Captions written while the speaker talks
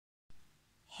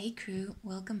Hey crew,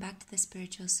 welcome back to the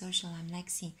Spiritual Social. I'm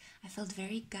Lexi. I felt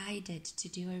very guided to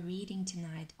do a reading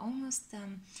tonight, almost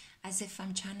as if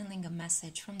I'm channeling a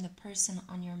message from the person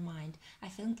on your mind. I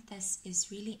think this is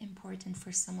really important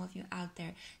for some of you out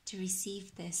there to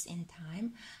receive this in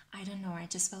time. I don't know, I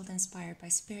just felt inspired by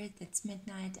spirit. It's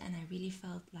midnight and I really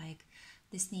felt like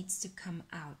this needs to come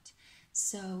out.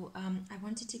 So I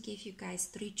wanted to give you guys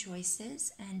 3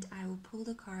 choices, and I will pull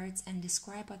the cards and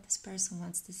describe what this person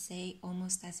wants to say,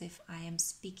 almost as if I am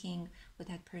speaking with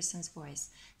that person's voice.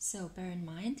 So bear in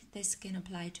mind, this can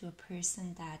apply to a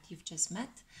person that you've just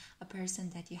met, a person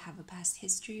that you have a past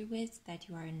history with, that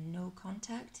you are in no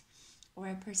contact, or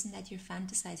a person that you're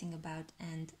fantasizing about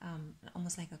and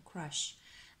almost like a crush.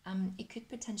 It could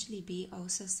potentially be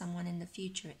also someone in the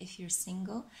future. If you're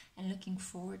single and looking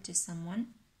forward to someone,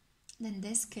 then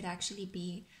this could actually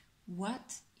be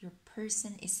what your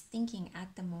person is thinking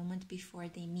at the moment before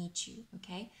they meet you,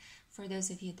 okay? For those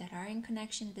of you that are in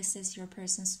connection, this is your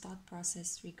person's thought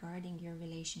process regarding your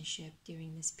relationship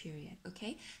during this period,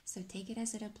 okay? So take it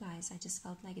as it applies. I just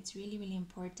felt like it's really, really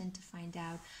important to find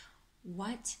out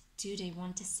what do they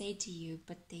want to say to you,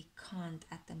 but they can't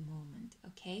at the moment,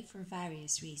 okay? For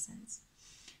various reasons.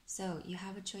 So you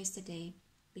have a choice today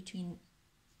between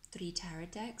 3 tarot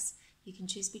decks. You can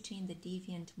choose between the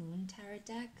Deviant Moon Tarot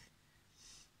deck,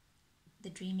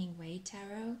 the Dreaming Way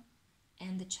Tarot,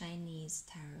 and the Chinese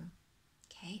Tarot.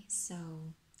 Okay, so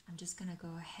I'm just going to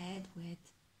go ahead with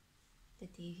the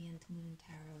Deviant Moon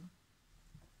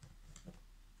Tarot.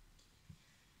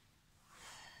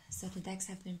 So the decks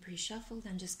have been pre-shuffled.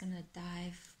 I'm just going to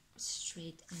dive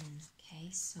straight in.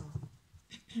 Okay, so...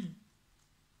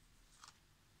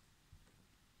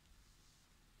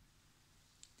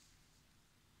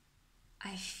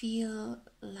 I feel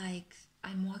like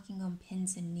I'm walking on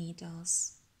pins and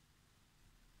needles.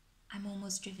 I'm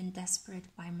almost driven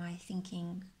desperate by my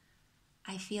thinking.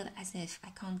 I feel as if I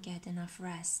can't get enough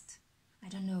rest. I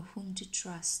don't know whom to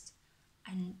trust.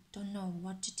 I don't know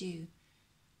what to do.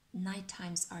 Night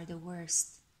times are the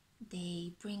worst.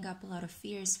 They bring up a lot of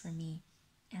fears for me,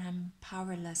 and I'm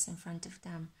powerless in front of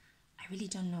them. I really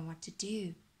don't know what to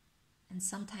do. And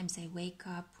sometimes I wake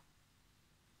up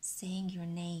saying your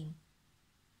name.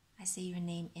 I say your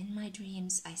name in my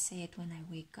dreams. I say it when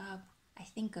I wake up. I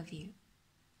think of you.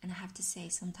 And I have to say,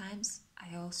 sometimes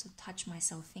I also touch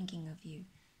myself thinking of you.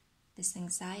 This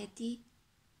anxiety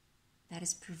that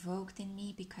is provoked in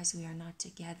me because we are not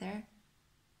together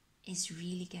is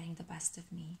really getting the best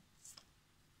of me.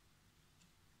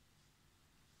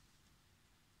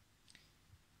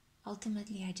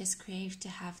 Ultimately, I just crave to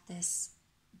have this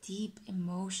deep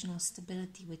emotional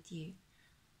stability with you.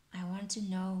 I want to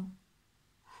know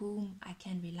whom I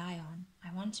can rely on.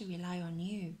 I want to rely on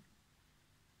you.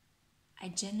 I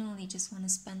genuinely just want to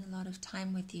spend a lot of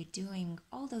time with you doing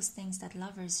all those things that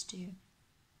lovers do.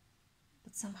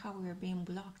 But somehow we're being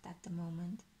blocked at the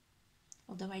moment.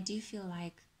 Although I do feel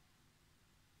like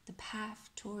the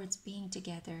path towards being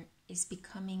together is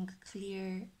becoming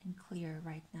clearer and clearer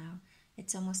right now.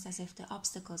 It's almost as if the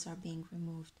obstacles are being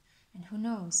removed. And who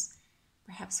knows,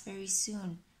 perhaps very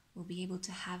soon we'll be able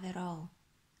to have it all.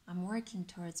 I'm working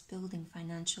towards building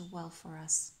financial wealth for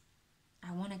us.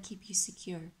 I want to keep you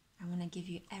secure. I want to give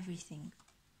you everything.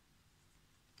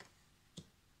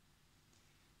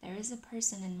 There is a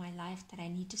person in my life that I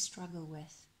need to struggle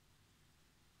with.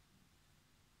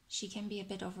 She can be a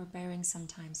bit overbearing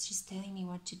sometimes. She's telling me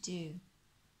what to do.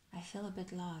 I feel a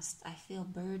bit lost. I feel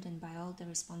burdened by all the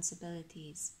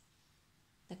responsibilities.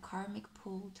 The karmic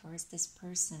pull towards this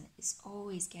person is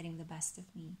always getting the best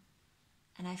of me.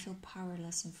 And I feel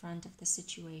powerless in front of the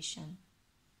situation.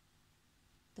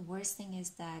 The worst thing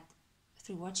is that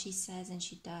through what she says and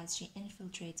she does, she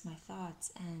infiltrates my thoughts,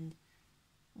 and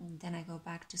then I go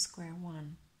back to square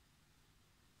one.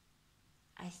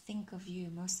 I think of you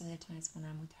most of the times when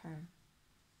I'm with her.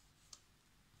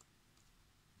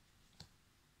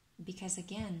 Because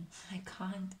again,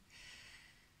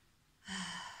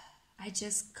 I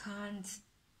just can't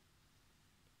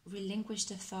relinquish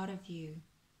the thought of you.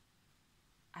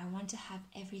 I want to have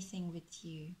everything with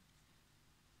you.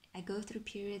 I go through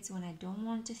periods when I don't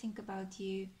want to think about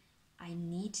you. I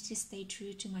need to stay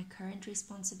true to my current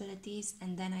responsibilities,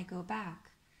 and then I go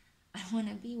back. I want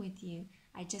to be with you.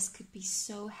 I just could be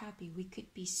so happy. We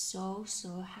could be so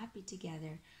happy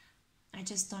together. I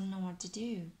just don't know what to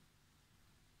do.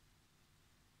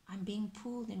 I'm being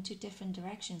pulled in 2 different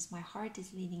directions. My heart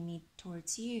is leading me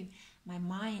towards you. My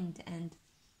mind and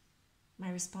my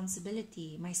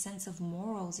responsibility, my sense of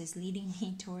morals is leading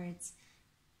me towards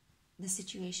the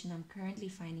situation I'm currently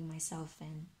finding myself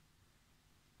in.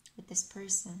 With this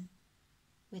person,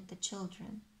 with the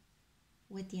children,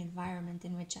 with the environment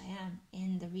in which I am,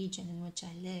 in the region in which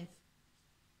I live.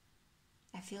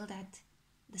 I feel that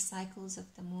the cycles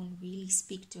of the moon really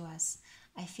speak to us.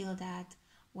 I feel that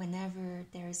whenever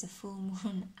there is a full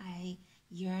moon, I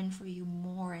yearn for you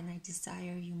more and I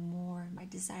desire you more. My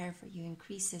desire for you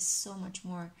increases so much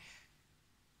more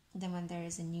than when there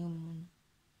is a new moon.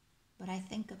 But I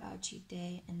think about you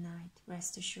day and night.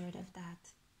 Rest assured of that.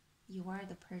 You are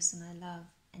the person I love,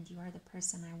 and you are the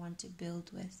person I want to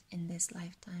build with in this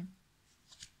lifetime.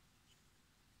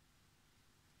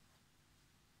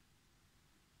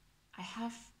 I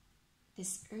have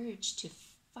this urge to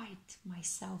fight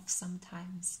myself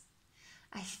sometimes.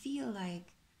 I feel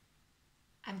like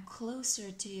I'm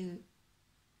closer to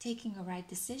taking a right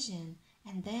decision,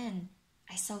 and then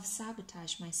I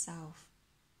self-sabotage myself.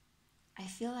 I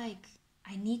feel like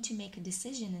I need to make a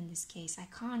decision in this case. I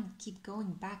can't keep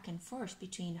going back and forth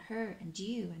between her and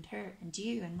you and her and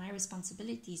you and my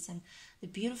responsibilities and the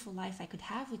beautiful life I could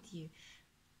have with you.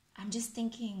 I'm just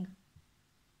thinking,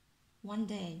 one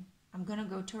day I'm gonna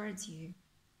go towards you.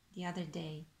 The other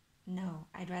day, no,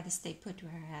 I'd rather stay put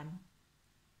where I am.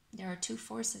 There are two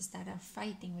forces that are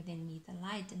fighting within me, the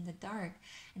light and the dark,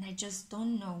 and I just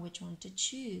don't know which one to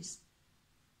choose.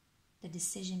 The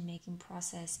decision-making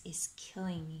process is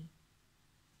killing me.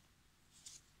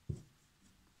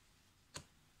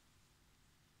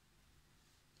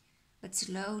 But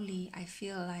slowly, I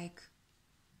feel like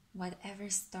whatever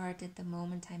started the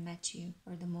moment I met you,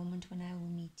 or the moment when I will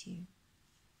meet you,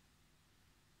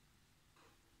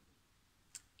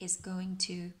 is going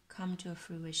to come to a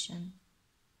fruition.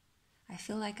 I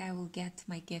feel like I will get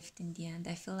my gift in the end.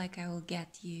 I feel like I will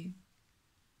get you.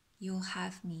 You'll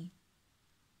have me.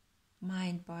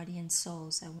 Mind, body, and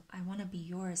souls. I want to be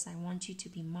yours. I want you to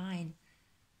be mine.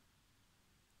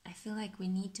 I feel like we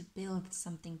need to build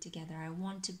something together. I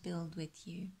want to build with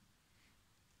you.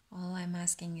 All I'm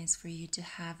asking is for you to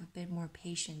have a bit more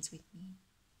patience with me.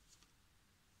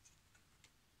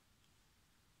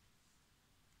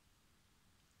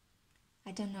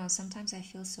 I don't know, sometimes I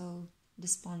feel so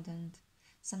despondent.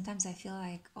 Sometimes I feel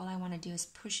like all I want to do is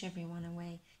push everyone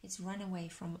away. It's run away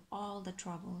from all the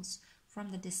troubles,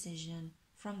 from the decision,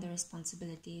 from the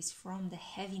responsibilities, from the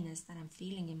heaviness that I'm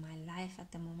feeling in my life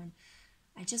at the moment.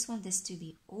 I just want this to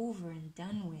be over and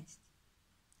done with.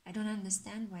 I don't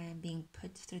understand why I'm being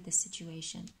put through this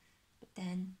situation. But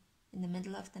then, in the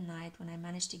middle of the night, when I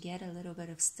manage to get a little bit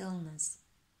of stillness,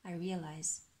 I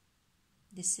realize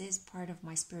this is part of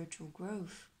my spiritual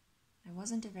growth. I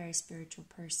wasn't a very spiritual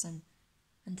person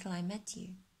until I met you.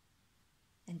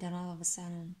 And then all of a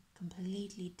sudden,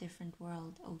 completely different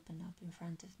world opened up in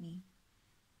front of me.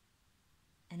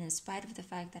 And in spite of the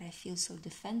fact that I feel so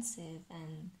defensive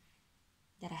and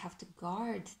that I have to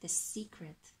guard this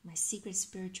secret, my secret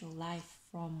spiritual life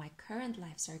from my current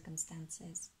life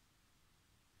circumstances,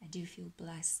 I do feel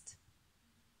blessed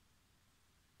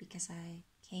because I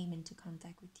came into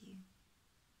contact with you,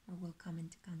 or will come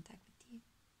into contact with you.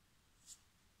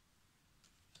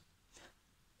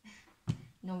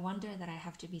 No wonder that I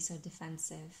have to be so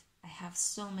defensive. I have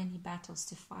so many battles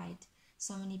to fight.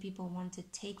 So many people want to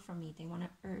take from me. They want to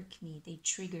irk me. They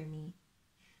trigger me.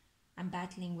 I'm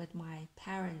battling with my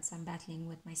parents. I'm battling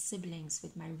with my siblings,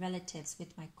 with my relatives,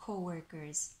 with my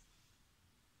co-workers.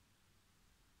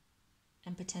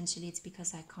 And potentially it's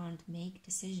because I can't make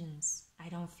decisions. I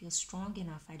don't feel strong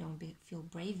enough. I don't feel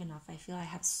brave enough. I feel I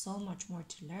have so much more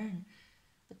to learn.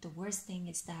 But the worst thing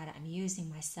is that I'm using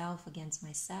myself against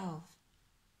myself.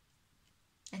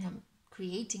 And I'm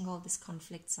creating all this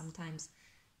conflict sometimes.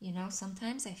 You know,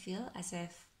 sometimes I feel as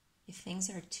if things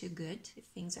are too good, if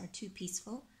things are too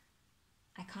peaceful,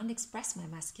 I can't express my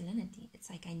masculinity. It's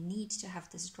like I need to have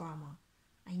this drama.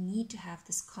 I need to have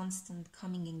this constant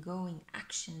coming and going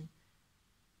action.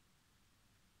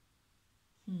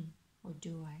 Or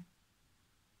do I?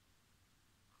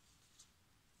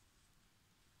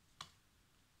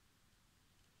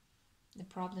 The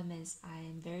problem is I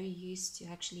am very used to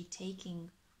actually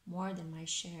taking more than my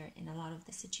share in a lot of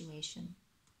the situation.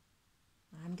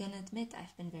 I'm gonna admit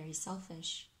I've been very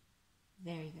selfish.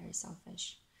 Very, very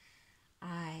selfish.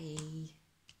 I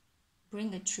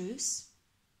bring a truce.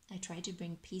 I try to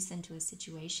bring peace into a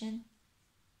situation.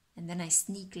 And then I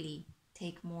sneakily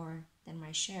take more than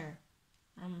my share.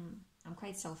 I'm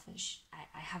quite selfish.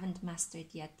 I haven't mastered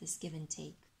yet this give and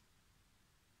take.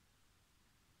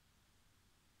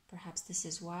 Perhaps this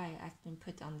is why I've been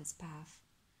put on this path.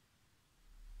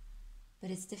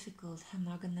 But it's difficult, I'm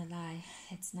not gonna lie.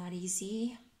 It's not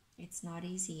easy. It's not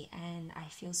easy, and I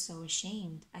feel so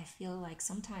ashamed. I feel like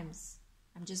sometimes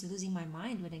I'm just losing my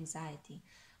mind with anxiety.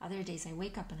 Other days I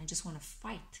wake up and I just want to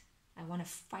fight. I want to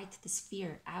fight this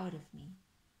fear out of me.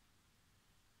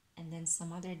 And then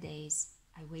some other days,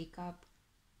 I wake up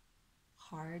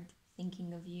hard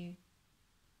thinking of you.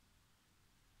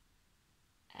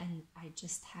 And I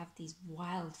just have these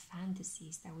wild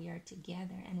fantasies that we are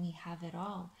together and we have it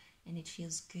all. And it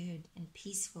feels good and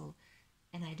peaceful.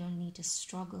 And I don't need to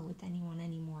struggle with anyone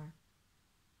anymore.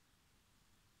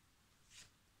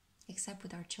 Except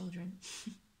with our children.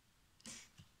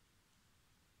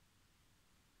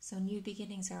 So new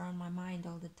beginnings are on my mind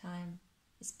all the time.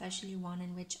 Especially one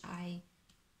in which I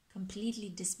completely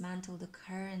dismantle the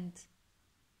current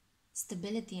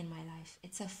stability in my life.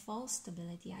 It's a false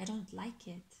stability. I don't like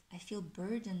it. I feel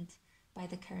burdened by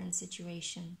the current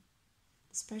situation.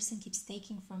 This person keeps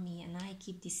taking from me and I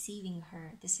keep deceiving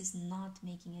her. This is not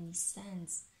making any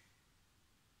sense.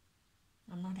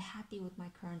 I'm not happy with my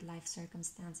current life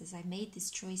circumstances. I made these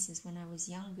choices when I was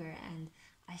younger and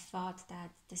I thought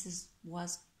that this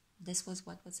was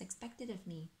what was expected of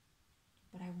me.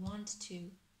 But I want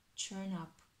to churn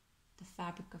up the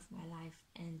fabric of my life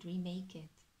and remake it.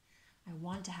 I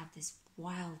want to have this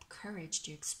wild courage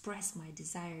to express my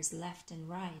desires left and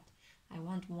right. I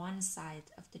want one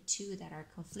side of the two that are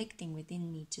conflicting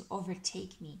within me to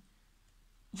overtake me.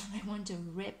 I want to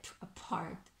rip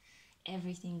apart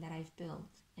everything that I've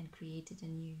built and created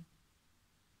anew.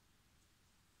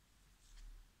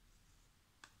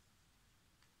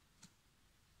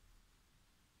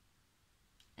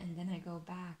 And then I go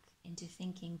back into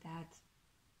thinking that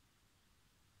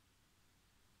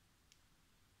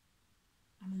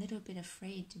I'm a little bit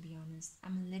afraid, to be honest.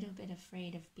 I'm a little bit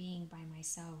afraid of being by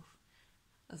myself,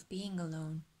 of being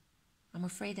alone. I'm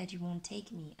afraid that you won't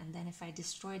take me, and then if I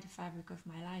destroy the fabric of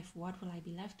my life, what will I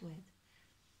be left with?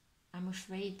 I'm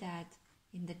afraid that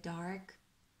in the dark,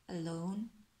 alone,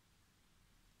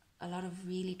 a lot of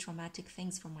really traumatic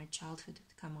things from my childhood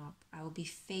would come up. I will be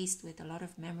faced with a lot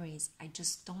of memories I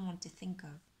just don't want to think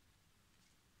of.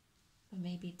 But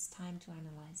maybe it's time to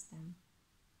analyze them.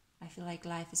 I feel like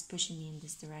life is pushing me in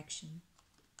this direction.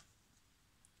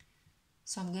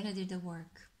 So I'm gonna do the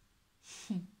work.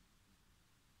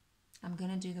 I'm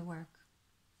gonna do the work.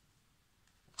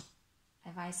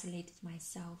 I've isolated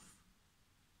myself.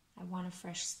 I want a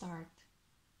fresh start.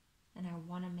 And I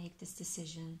want to make this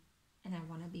decision. And I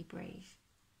want to be brave.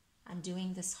 I'm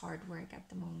doing this hard work at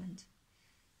the moment.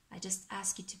 I just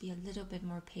ask you to be a little bit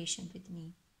more patient with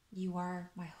me. You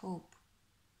are my hope.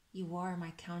 You are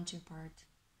my counterpart.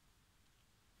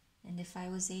 And if I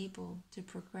was able to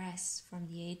progress from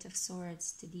the Eight of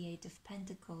Swords to the Eight of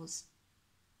Pentacles,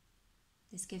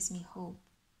 this gives me hope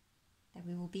that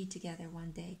we will be together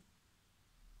one day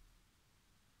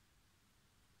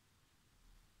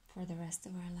for the rest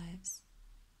of our lives.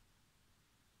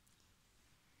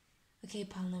 Okay,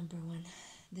 pile number 1.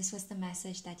 This was the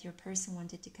message that your person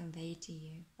wanted to convey to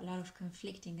you. A lot of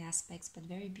conflicting aspects, but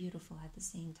very beautiful at the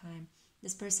same time.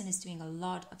 This person is doing a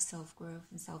lot of self-growth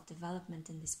and self-development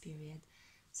in this period.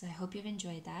 So I hope you've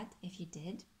enjoyed that. If you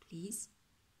did, please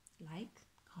like,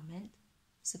 comment,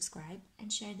 subscribe,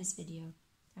 and share this video.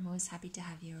 I'm always happy to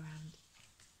have you around.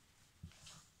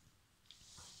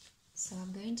 So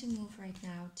I'm going to move right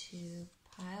now to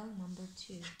pile number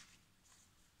 2.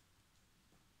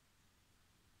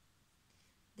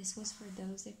 This was for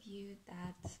those of you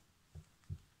that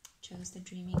chose the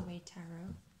Dreaming Way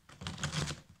Tarot.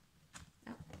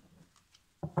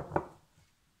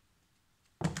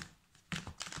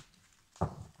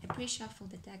 I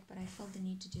pre-shuffled the deck, but I felt the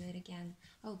need to do it again.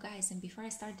 Oh guys, and before I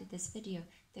started this video,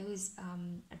 there was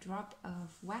a drop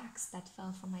of wax that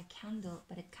fell from my candle,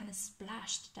 but it kind of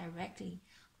splashed directly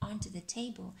onto the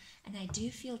table. And I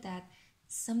do feel that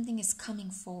something is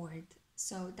coming forward.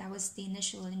 So that was the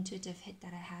initial intuitive hit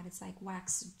that I had. It's like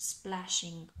wax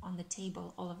splashing on the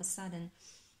table all of a sudden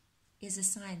is a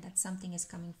sign that something is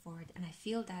coming forward. And I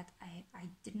feel that, I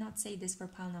did not say this for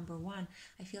pile number 1.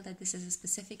 I feel that this is a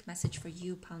specific message for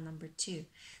you, pile number 2.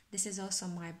 This is also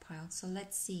my pile. So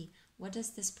let's see, what does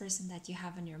this person that you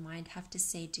have in your mind have to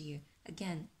say to you?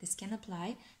 Again, this can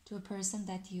apply to a person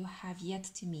that you have yet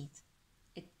to meet.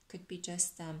 It could be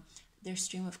just their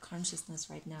stream of consciousness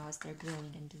right now as they're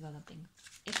growing and developing,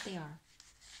 if they are.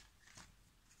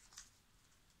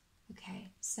 Okay,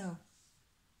 so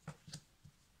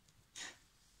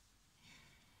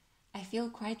I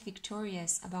feel quite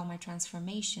victorious about my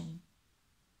transformation.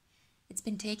 It's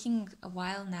been taking a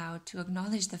while now to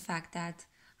acknowledge the fact that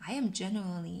I am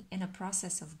genuinely in a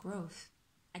process of growth.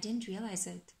 I didn't realize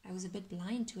it. I was a bit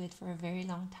blind to it for a very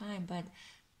long time, but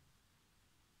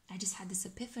I just had this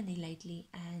epiphany lately,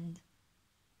 and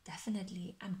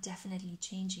I'm definitely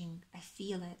changing. I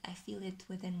feel it. I feel it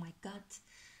within my gut.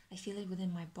 I feel it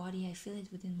within my body. I feel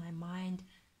it within my mind.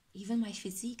 Even my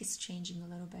physique is changing a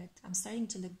little bit. I'm starting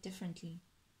to look differently.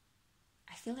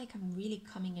 I feel like I'm really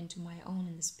coming into my own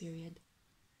in this period.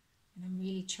 And I'm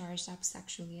really charged up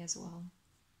sexually as well.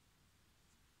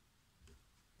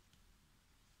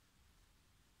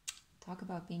 Talk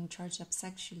about being charged up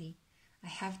sexually. I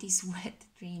have these wet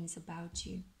dreams about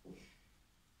you.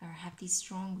 Or have these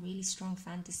strong, really strong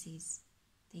fantasies.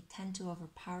 They tend to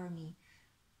overpower me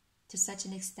to such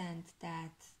an extent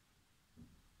that,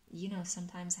 you know,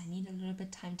 sometimes I need a little bit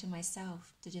of time to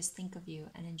myself to just think of you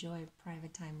and enjoy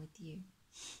private time with you.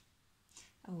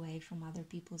 Away from other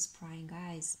people's prying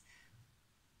eyes.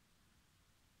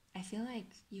 I feel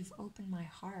like you've opened my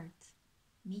heart.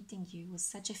 Meeting you was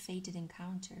such a fated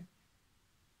encounter.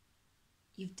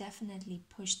 You've definitely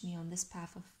pushed me on this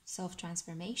path of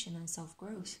self-transformation and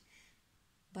self-growth.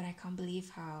 But I can't believe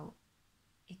how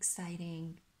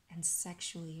exciting and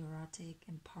sexually erotic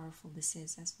and powerful this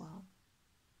is as well.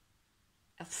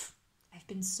 I've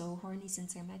been so horny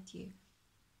since I met you.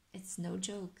 It's no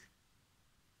joke.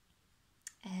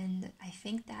 And I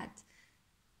think that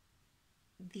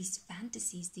these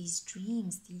fantasies, these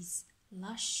dreams, these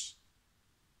lush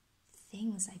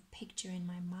things I picture in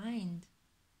my mind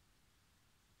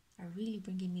are really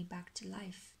bringing me back to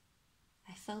life.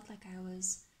 I felt like I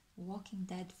was walking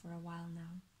dead for a while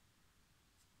now.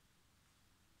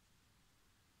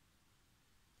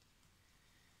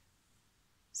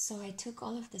 So I took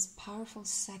all of this powerful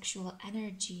sexual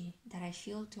energy that I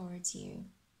feel towards you,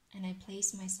 and I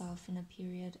placed myself in a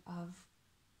period of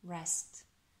rest.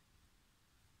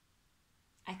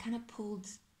 I kind of pulled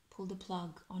the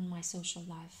plug on my social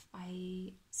life.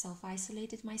 I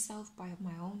self-isolated myself by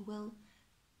my own will.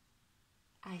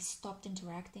 I stopped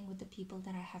interacting with the people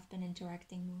that I have been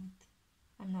interacting with.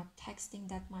 I'm not texting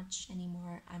that much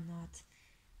anymore. I'm not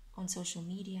on social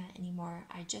media anymore.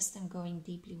 I just am going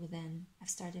deeply within. I've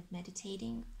started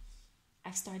meditating.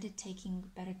 I've started taking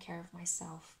better care of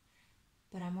myself.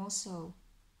 But I'm also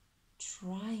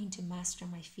trying to master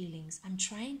my feelings. I'm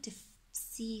trying to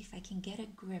see if I can get a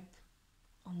grip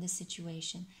on this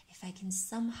situation. If I can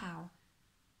somehow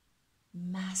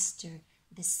master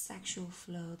this sexual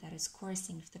flow that is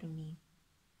coursing through me.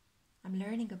 I'm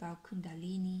learning about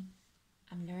Kundalini.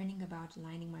 I'm learning about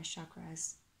aligning my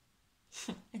chakras.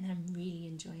 And I'm really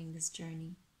enjoying this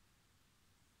journey.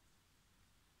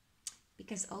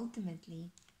 Because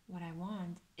ultimately, what I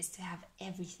want is to have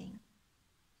everything.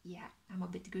 Yeah, I'm a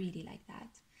bit greedy like that.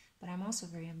 But I'm also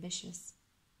very ambitious.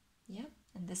 Yeah,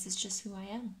 and this is just who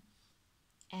I am.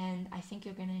 And I think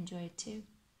you're going to enjoy it too.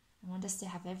 I want us to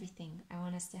have everything. I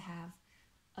want us to have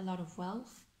a lot of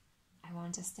wealth. I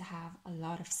want us to have a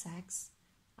lot of sex.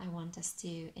 I want us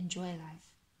to enjoy life.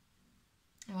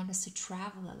 I want us to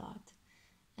travel a lot.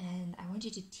 And I want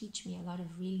you to teach me a lot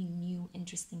of really new,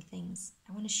 interesting things.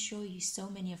 I want to show you so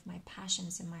many of my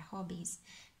passions and my hobbies.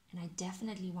 And I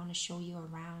definitely want to show you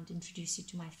around, introduce you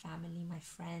to my family, my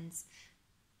friends.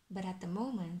 But at the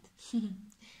moment,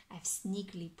 I've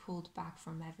sneakily pulled back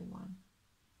from everyone.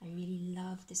 I really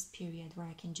love this period where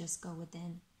I can just go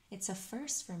within. It's a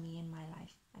first for me in my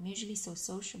life. I'm usually so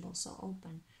sociable, so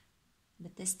open.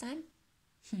 But this time,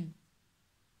 I'm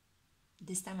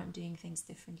doing things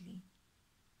differently.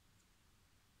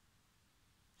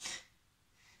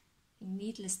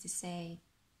 Needless to say,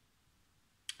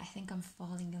 I think I'm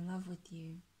falling in love with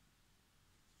you.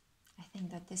 I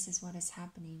think that this is what is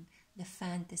happening. The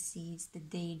fantasies, the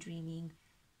daydreaming,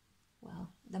 well,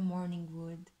 the morning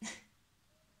wood,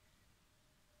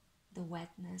 the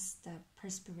wetness, the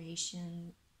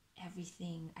perspiration,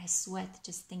 everything. I sweat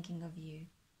just thinking of you.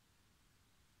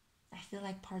 I feel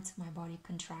like parts of my body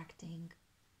contracting.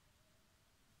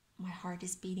 My heart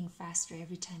is beating faster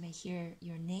every time I hear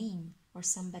your name or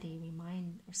somebody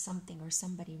reminding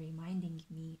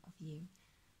me of you.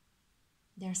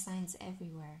 There are signs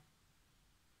everywhere.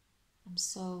 I'm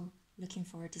so looking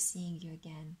forward to seeing you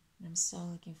again. And I'm so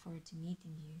looking forward to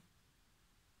meeting you.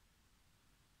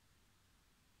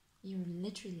 You're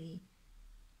literally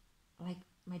like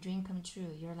my dream come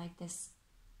true. You're like this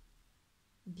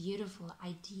beautiful,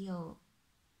 ideal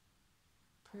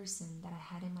person that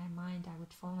I had in my mind I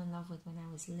would fall in love with when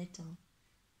I was little.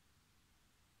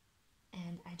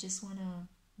 And I just want to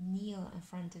kneel in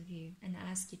front of you and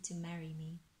ask you to marry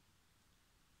me.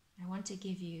 I want to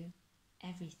give you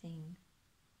everything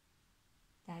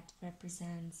that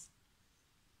represents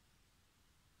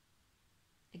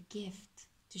a gift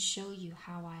to show you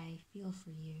how I feel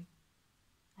for you.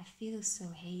 I feel so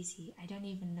hazy. I don't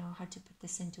even know how to put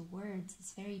this into words.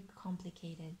 It's very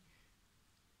complicated.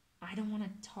 I don't want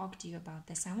to talk to you about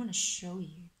this. I want to show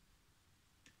you.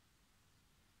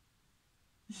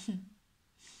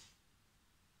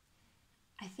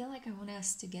 I feel like I want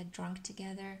us to get drunk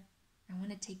together. I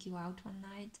want to take you out one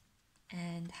night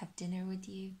and have dinner with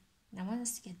you. And I want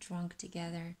us to get drunk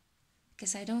together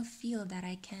because I don't feel that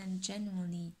I can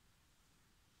genuinely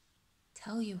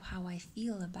tell you how I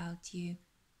feel about you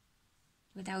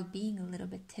without being a little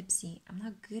bit tipsy. I'm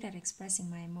not good at expressing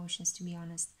my emotions, to be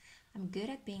honest. I'm good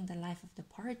at being the life of the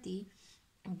party.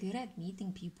 I'm good at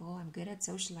meeting people. I'm good at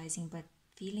socializing, but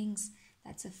feelings,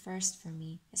 that's a first for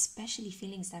me, especially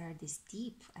feelings that are this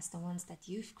deep as the ones that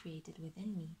you've created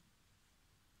within me.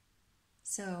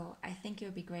 So I think it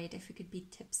would be great if we could be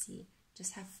tipsy,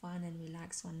 just have fun and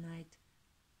relax one night,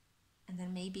 and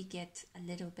then maybe get a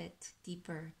little bit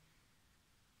deeper,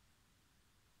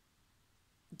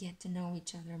 get to know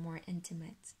each other more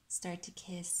intimate, start to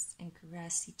kiss and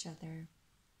caress each other,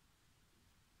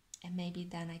 and maybe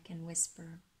then I can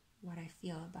whisper what I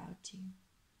feel about you.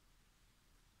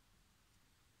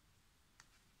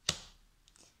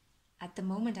 At the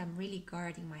moment, I'm really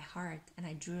guarding my heart, and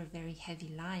I drew a very heavy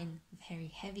line, a very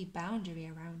heavy boundary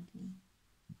around me.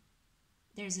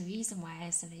 There's a reason why I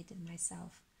isolated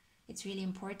myself. It's really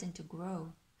important to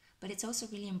grow, but it's also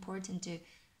really important to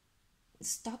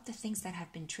stop the things that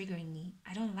have been triggering me.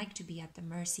 I don't like to be at the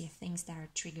mercy of things that are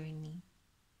triggering me.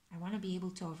 I want to be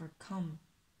able to overcome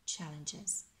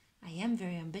challenges. I am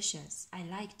very ambitious. I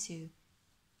like to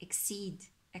exceed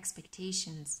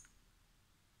expectations,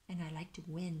 and I like to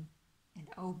win. And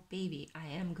oh baby, I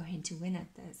am going to win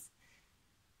at this.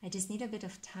 I just need a bit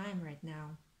of time right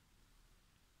now.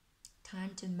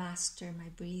 Time to master my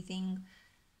breathing,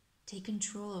 take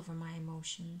control over my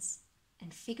emotions,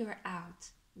 and figure out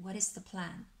what is the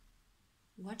plan.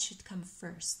 What should come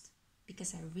first?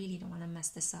 Because I really don't want to mess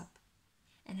this up.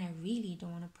 And I really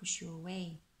don't want to push you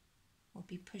away or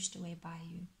be pushed away by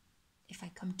you if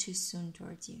I come too soon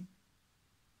towards you.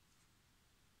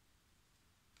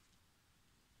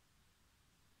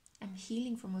 I'm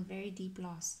healing from a very deep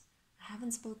loss. I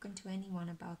haven't spoken to anyone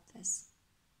about this.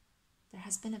 There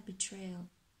has been a betrayal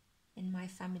in my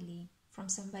family from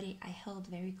somebody I held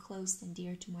very close and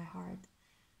dear to my heart.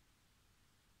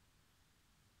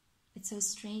 It's so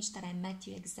strange that I met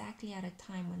you exactly at a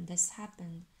time when this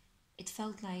happened. It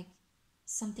felt like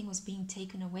something was being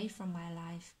taken away from my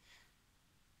life,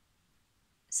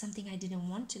 something I didn't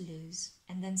want to lose,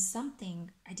 and then something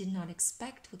I did not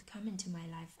expect would come into my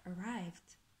life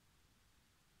arrived.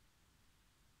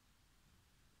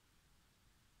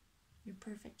 You're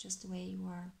perfect just the way you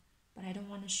are, but I don't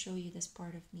want to show you this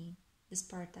part of me, this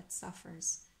part that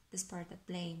suffers, this part that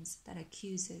blames, that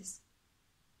accuses.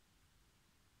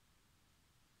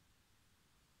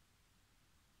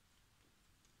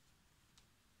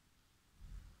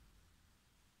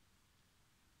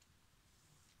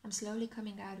 I'm slowly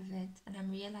coming out of it, and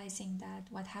I'm realizing that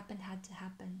what happened had to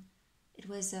happen. It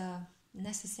was a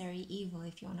necessary evil,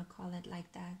 if you want to call it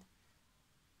like that.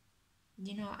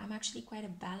 You know, I'm actually quite a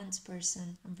balanced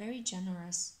person. I'm very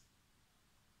generous.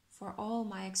 For all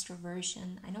my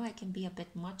extroversion, I know I can be a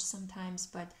bit much sometimes,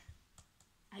 but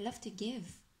I love to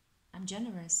give. I'm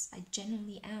generous. I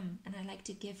genuinely am, and I like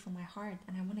to give from my heart,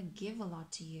 and I want to give a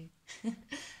lot to you.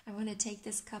 I want to take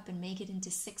this cup and make it into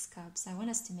 6 cups. I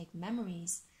want us to make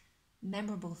memories,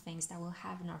 memorable things that we'll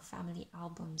have in our family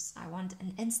albums. I want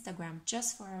an Instagram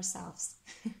just for ourselves.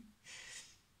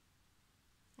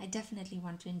 I definitely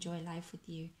want to enjoy life with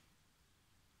you.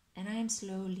 And I am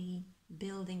slowly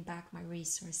building back my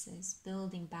resources,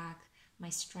 building back my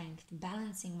strength,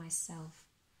 balancing myself,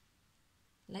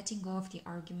 letting go of the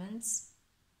arguments,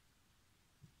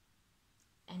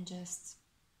 and just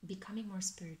becoming more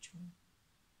spiritual.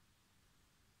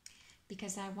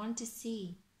 Because I want to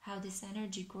see how this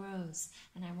energy grows,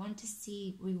 and I want to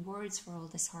see rewards for all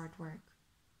this hard work.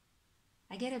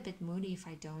 I get a bit moody if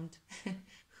I don't.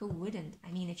 Who wouldn't?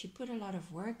 I mean, if you put a lot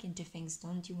of work into things,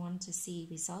 don't you want to see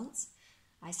results?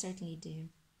 I certainly do.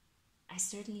 I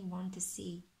certainly want to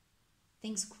see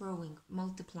things growing,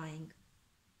 multiplying.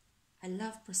 I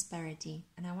love prosperity,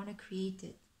 and I want to create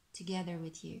it together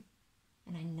with you.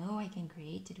 And I know I can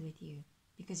create it with you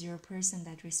because you're a person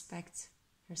that respects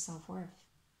her self-worth.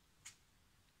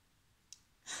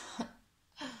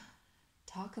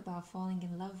 Talk about falling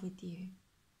in love with you.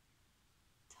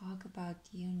 Talk about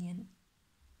union.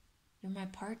 You're my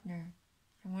partner.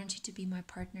 I want you to be my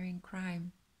partner in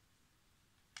crime.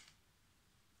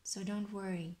 So don't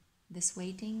worry. This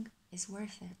waiting is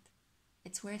worth it.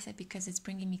 It's worth it because it's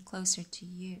bringing me closer to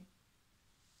you.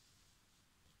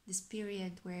 This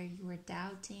period where you were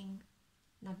doubting,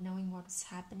 not knowing what was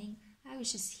happening, I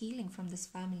was just healing from this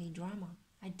family drama.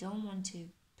 I don't want to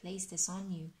place this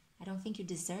on you. I don't think you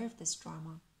deserve this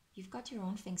drama. You've got your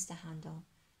own things to handle.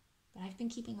 but I've been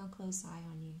keeping a close eye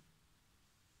on you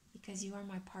because you are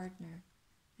my partner.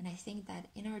 And I think that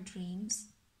in our dreams,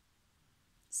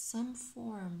 some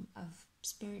form of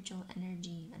spiritual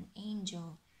energy, an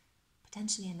angel,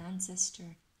 potentially an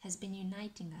ancestor, has been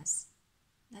uniting us.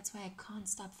 That's why I can't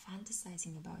stop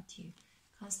fantasizing about you,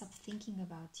 can't stop thinking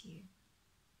about you.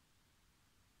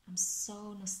 I'm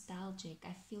so nostalgic.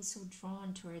 I feel so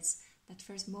drawn towards that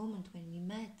first moment when we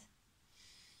met.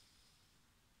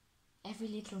 Every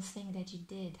little thing that you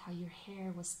did, how your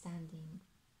hair was standing,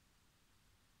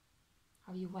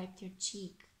 how you wiped your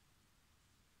cheek,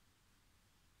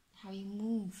 how you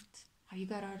moved, how you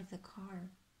got out of the car.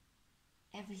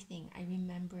 Everything, I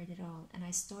remembered it all, and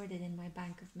I stored it in my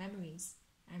bank of memories.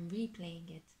 I'm replaying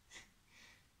it.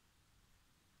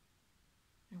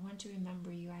 I want to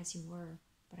remember you as you were,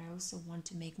 but I also want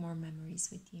to make more memories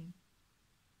with you.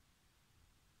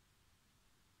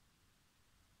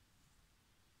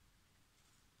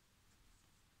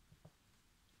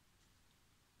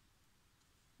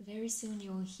 Very soon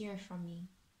you will hear from me.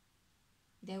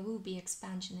 There will be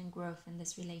expansion and growth in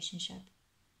this relationship.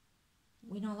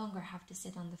 We no longer have to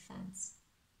sit on the fence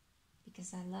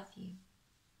because I love you.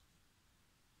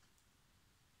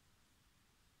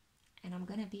 And I'm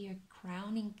gonna be your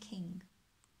crowning king.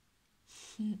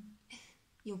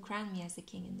 You'll crown me as the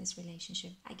king in this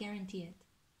relationship. I guarantee it.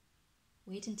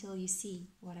 Wait until you see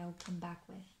what I'll come back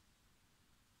with.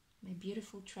 My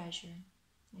beautiful treasure,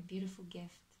 my beautiful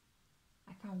gift.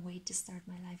 I can't wait to start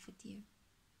my life with you.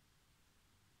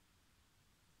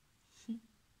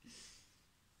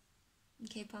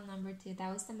 Okay, pile number 2.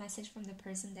 That was the message from the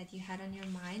person that you had on your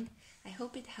mind. I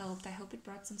hope it helped. I hope it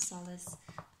brought some solace.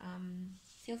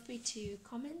 Feel free to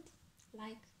comment,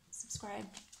 like, subscribe,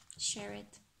 share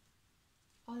it.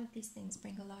 All of these things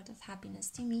bring a lot of happiness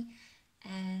to me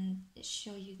and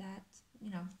show you that,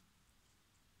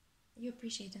 you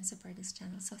appreciate and support this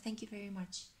channel. So thank you very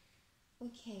much.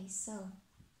 Okay, so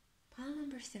pile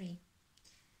number 3.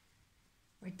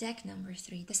 Or deck number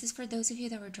 3. This is for those of you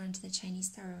that were drawn to the Chinese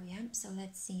tarot, yeah? So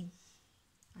let's see.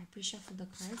 I pre-shuffled the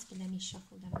cards, but let me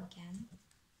shuffle them again.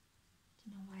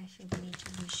 Don't know why I feel the need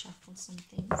to reshuffle some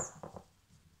things.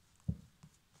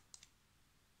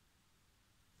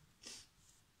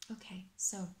 Okay,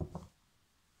 so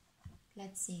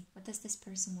let's see. What does this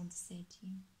person want to say to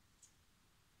you?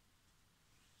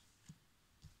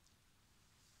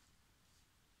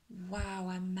 Wow,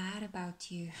 I'm mad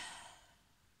about you.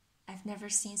 I've never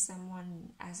seen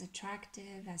someone as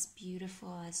attractive, as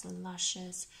beautiful, as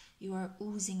luscious. You are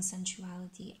oozing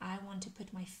sensuality. I want to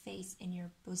put my face in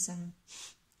your bosom.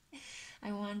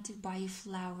 I want to buy you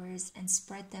flowers and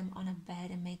spread them on a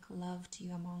bed and make love to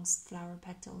you amongst flower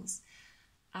petals.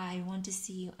 I want to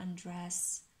see you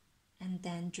undress and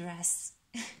then dress.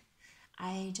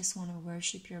 I just want to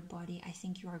worship your body. I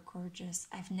think you are gorgeous.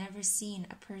 I've never seen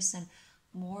a person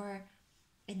more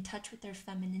in touch with their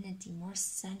femininity, more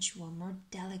sensual, more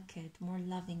delicate, more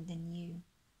loving than you.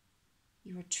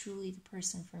 You are truly the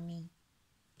person for me.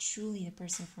 Truly the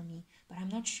person for me. But I'm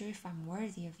not sure if I'm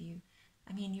worthy of you.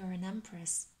 I mean, you're an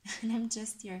empress, and I'm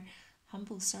just your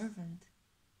humble servant.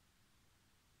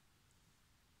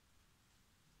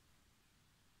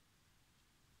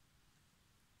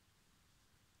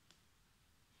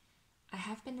 I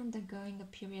have been undergoing a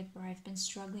period where I've been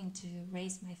struggling to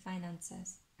raise my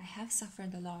finances. I have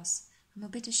suffered a loss. I'm a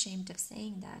bit ashamed of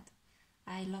saying that.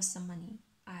 I lost some money.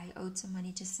 I owed some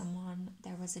money to someone.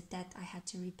 There was a debt I had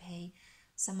to repay.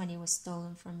 Some money was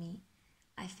stolen from me.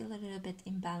 I feel a little bit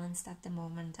imbalanced at the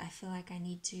moment. I feel like I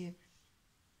need to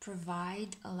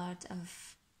provide a lot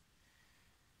of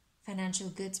financial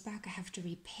goods back. I have to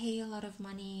repay a lot of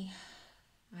money.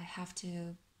 I have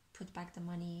to put back the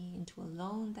money into a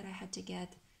loan that I had to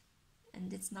get.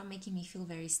 And it's not making me feel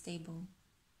very stable.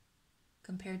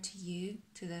 Compared to you,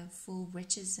 to the full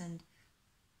riches and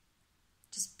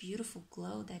just beautiful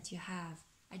glow that you have,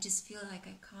 I just feel like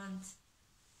I can't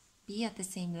be at the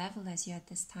same level as you at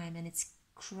this time, and it's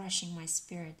crushing my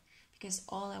spirit because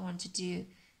all I want to do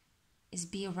is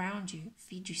be around you,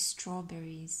 feed you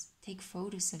strawberries, take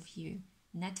photos of you,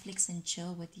 Netflix and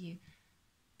chill with you,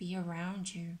 be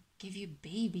around you, give you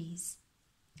babies.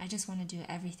 I just want to do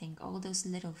everything, all those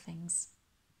little things.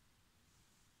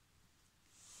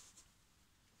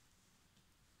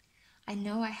 I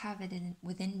know I have it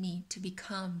within me to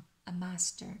become a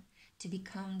master, to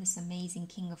become this amazing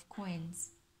king of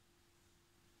coins.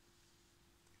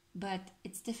 But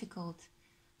it's difficult.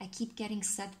 I keep getting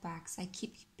setbacks. I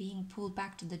keep being pulled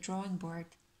back to the drawing board,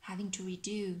 having to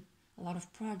redo a lot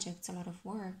of projects, a lot of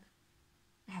work.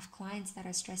 I have clients that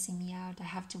are stressing me out. I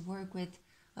have to work with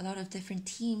a lot of different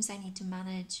teams I need to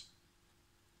manage.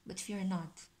 But fear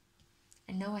not.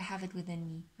 I know I have it within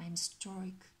me. I'm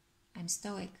stoic,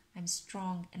 I'm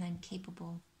strong, and I'm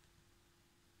capable.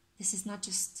 This is not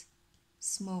just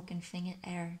smoke and thin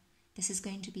air. This is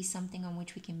going to be something on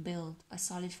which we can build, a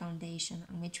solid foundation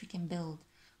on which we can build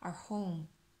our home,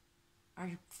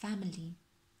 our family,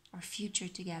 our future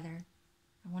together.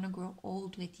 I want to grow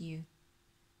old with you.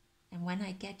 And when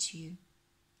I get you,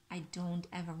 I don't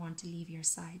ever want to leave your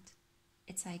side.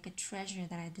 It's like a treasure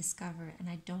that I discover and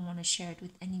I don't want to share it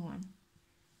with anyone.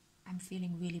 I'm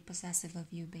feeling really possessive of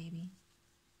you, baby.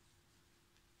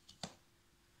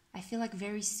 I feel like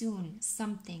very soon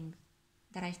something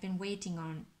that I've been waiting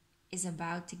on is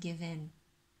about to give in.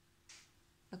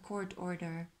 A court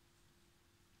order,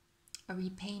 a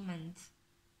repayment,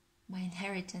 my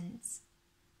inheritance.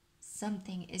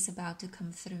 Something is about to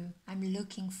come through. I'm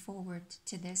looking forward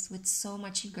to this with so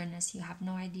much eagerness. You have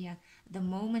no idea. The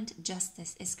moment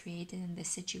justice is created in this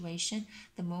situation,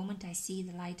 the moment I see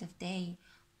the light of day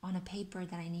on a paper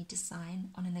that I need to sign,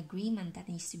 on an agreement that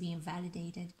needs to be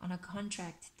invalidated, on a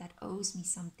contract that owes me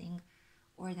something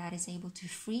or that is able to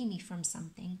free me from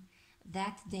something,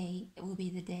 that day will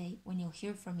be the day when you'll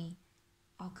hear from me.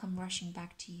 I'll come rushing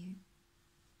back to you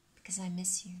because I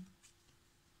miss you.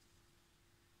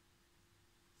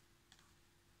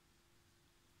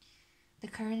 The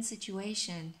current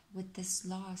situation with this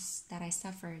loss that I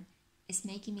suffered is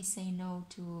making me say no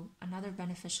to another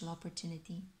beneficial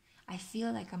opportunity. I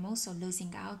feel like I'm also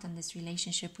losing out on this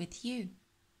relationship with you.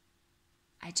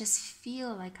 I just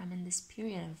feel like I'm in this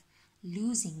period of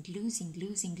losing,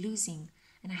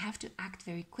 and I have to act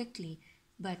very quickly.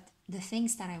 But the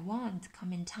things that I want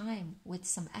come in time, with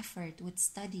some effort, with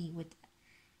study,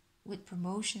 with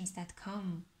promotions that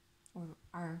come or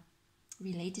are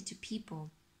related to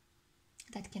people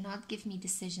that cannot give me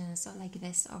decisions like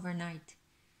this overnight.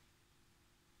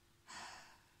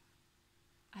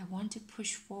 I want to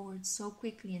push forward so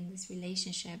quickly in this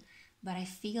relationship, but I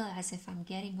feel as if I'm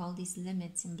getting all these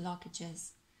limits and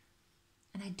blockages.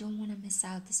 And I don't want to miss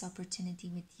out this opportunity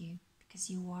with you because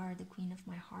you are the queen of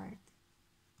my heart.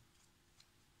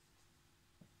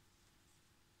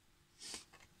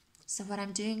 So what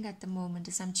I'm doing at the moment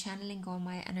is I'm channeling all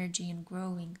my energy and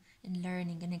growing and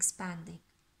learning and expanding.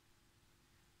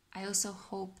 I also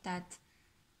hope that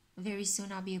very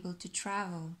soon I'll be able to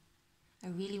travel. I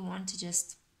really want to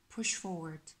just push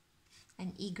forward.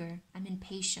 I'm eager, I'm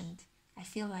impatient. I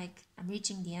feel like I'm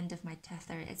reaching the end of my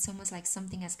tether. It's almost like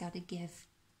something has got to give.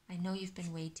 I know you've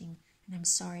been waiting, and I'm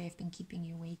sorry I've been keeping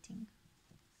you waiting.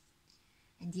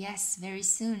 And yes, very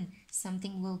soon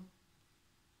something will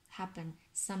happen.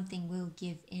 Something will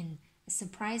give in. A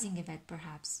surprising event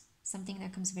perhaps. Something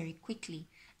that comes very quickly.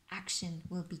 Action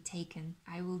will be taken.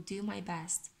 I will do my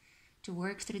best to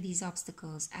work through these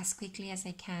obstacles as quickly as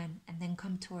I can and then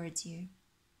come towards you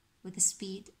with the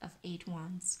speed of 8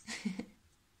 wands.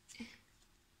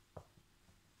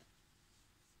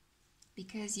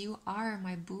 Because you are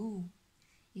my boo.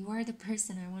 You are the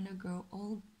person I want to grow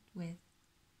old with.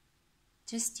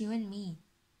 Just you and me.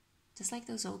 Just like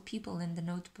those old people in the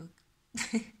Notebook.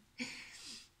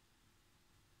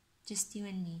 Just you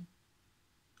and me.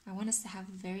 I want us to have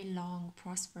a very long,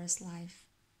 prosperous life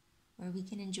where we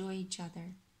can enjoy each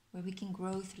other, where we can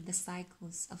grow through the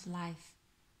cycles of life.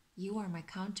 You are my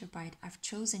counterpart. I've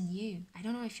chosen you. I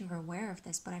don't know if you're aware of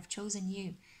this, but I've chosen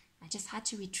you. I just had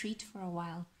to retreat for a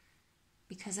while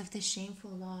because of the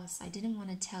shameful loss. I didn't want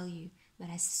to tell you, but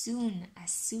as soon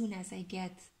as I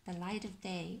get the light of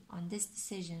day on this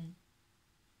decision,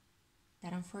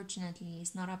 that unfortunately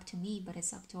is not up to me, but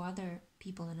it's up to other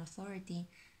people in authority,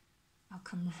 I'll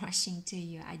come rushing to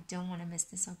you. I don't want to miss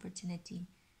this opportunity.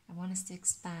 I want us to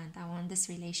expand. I want this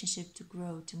relationship to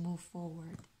grow, to move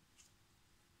forward.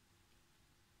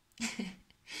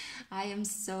 I am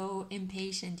so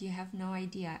impatient. You have no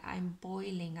idea. I'm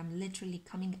boiling. I'm literally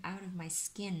coming out of my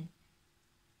skin.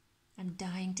 I'm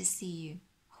dying to see you.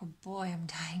 Oh boy, I'm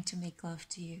dying to make love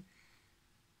to you.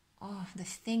 Oh, the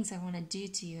things I want to do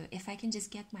to you. If I can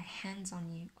just get my hands on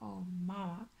you. Oh,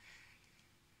 mama.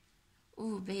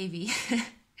 Oh, baby.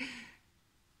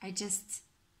 I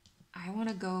want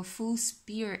to go full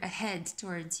spear ahead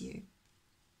towards you.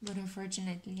 But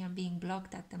unfortunately, I'm being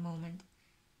blocked at the moment.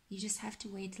 You just have to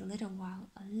wait a little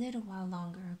while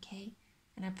longer, okay?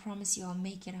 And I promise you I'll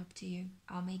make it up to you.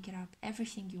 I'll make it up.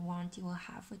 Everything you want, you will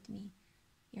have with me.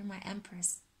 You're my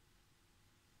empress.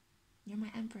 You're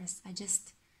my empress.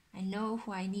 I know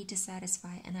who I need to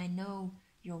satisfy, and I know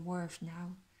your worth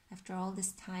now. After all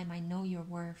this time, I know your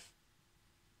worth.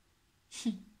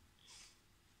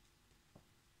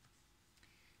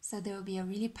 So there will be a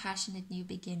really passionate new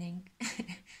beginning.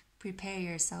 Prepare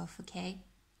yourself, okay?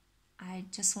 I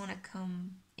just want to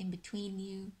come in between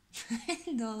you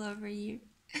and all over you.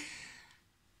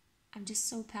 I'm just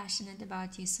so passionate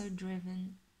about you, so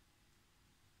driven.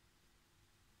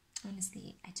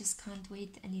 Honestly, I just can't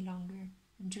wait any longer.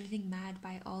 I'm driven mad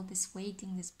by all this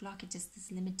waiting, this blockages,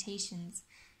 these limitations.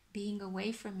 Being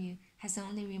away from you has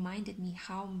only reminded me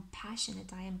how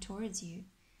passionate I am towards you.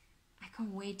 I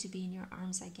can't wait to be in your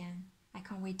arms again. I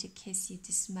can't wait to kiss you,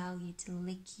 to smell you, to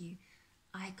lick you.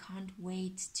 I can't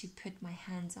wait to put my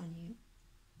hands on you.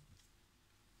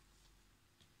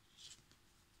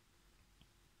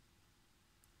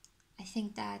 I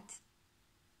think that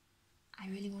I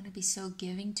really want to be so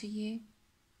giving to you.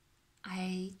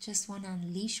 I just want to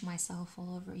unleash myself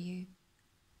all over you.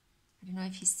 I don't know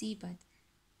if you see, but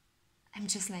I'm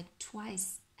just like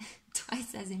twice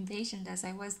as impatient as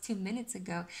I was 2 minutes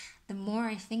ago. The more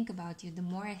I think about you, the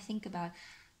more I think about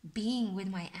being with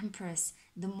my Empress,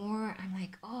 the more I'm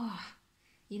like, oh,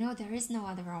 you know, there is no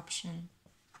other option.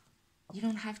 You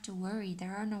don't have to worry.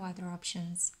 There are no other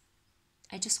options.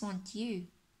 I just want you.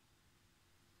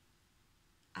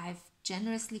 I've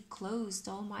generously closed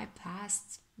all my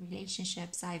past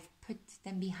relationships. I've put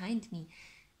them behind me.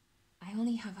 I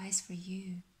only have eyes for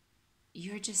you.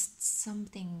 You're just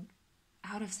something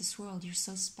out of this world. You're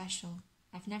so special.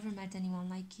 I've never met anyone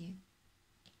like you.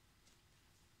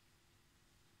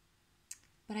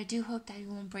 But I do hope that you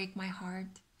won't break my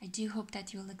heart. I do hope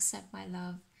that you'll accept my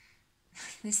love.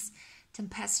 This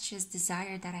tempestuous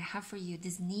desire that I have for you,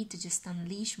 this need to just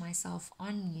unleash myself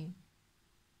on you.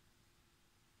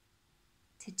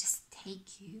 To just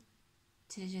take you,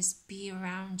 to just be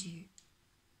around you,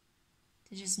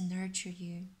 to just nurture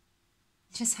you,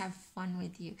 just have fun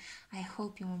with you. I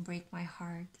hope you won't break my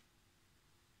heart.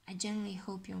 I genuinely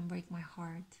hope you won't break my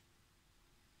heart.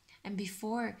 And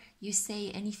before you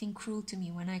say anything cruel to me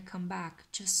when I come back,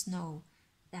 just know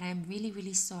that I'm really,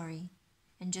 really sorry.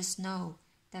 And just know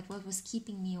that what was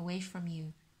keeping me away from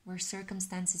you were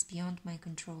circumstances beyond my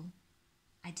control.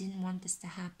 I didn't want this to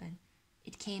happen.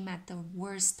 It came at the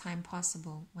worst time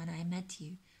possible when I met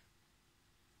you.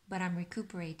 But I'm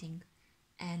recuperating.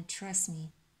 And trust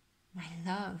me, my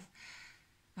love,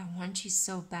 I want you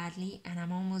so badly, and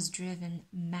I'm almost driven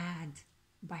mad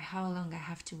by how long I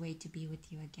have to wait to be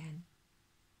with you again.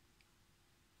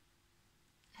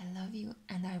 I love you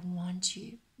and I want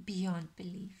you beyond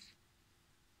belief.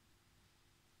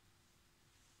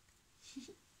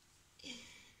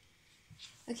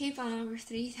 Okay, pile number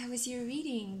 3, that was your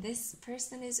reading. This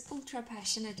person is ultra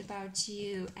passionate about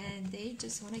you and they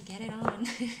just want to get it on.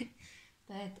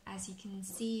 But as you can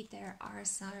see, there are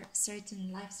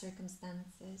certain life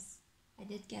circumstances. I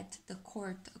did get the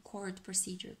court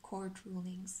procedure, court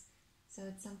rulings. So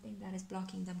it's something that is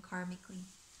blocking them karmically.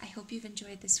 I hope you've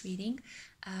enjoyed this reading.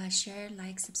 Share,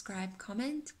 like, subscribe,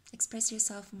 comment. Express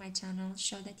yourself on my channel.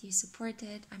 Show that you support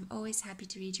it. I'm always happy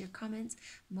to read your comments.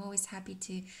 I'm always happy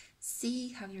to see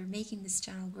how you're making this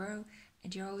channel grow.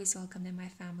 And you're always welcome in my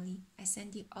family. I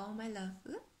send you all my love.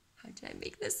 Ooh, how did I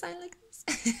make this sign like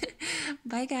this?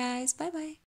 Bye guys. Bye bye.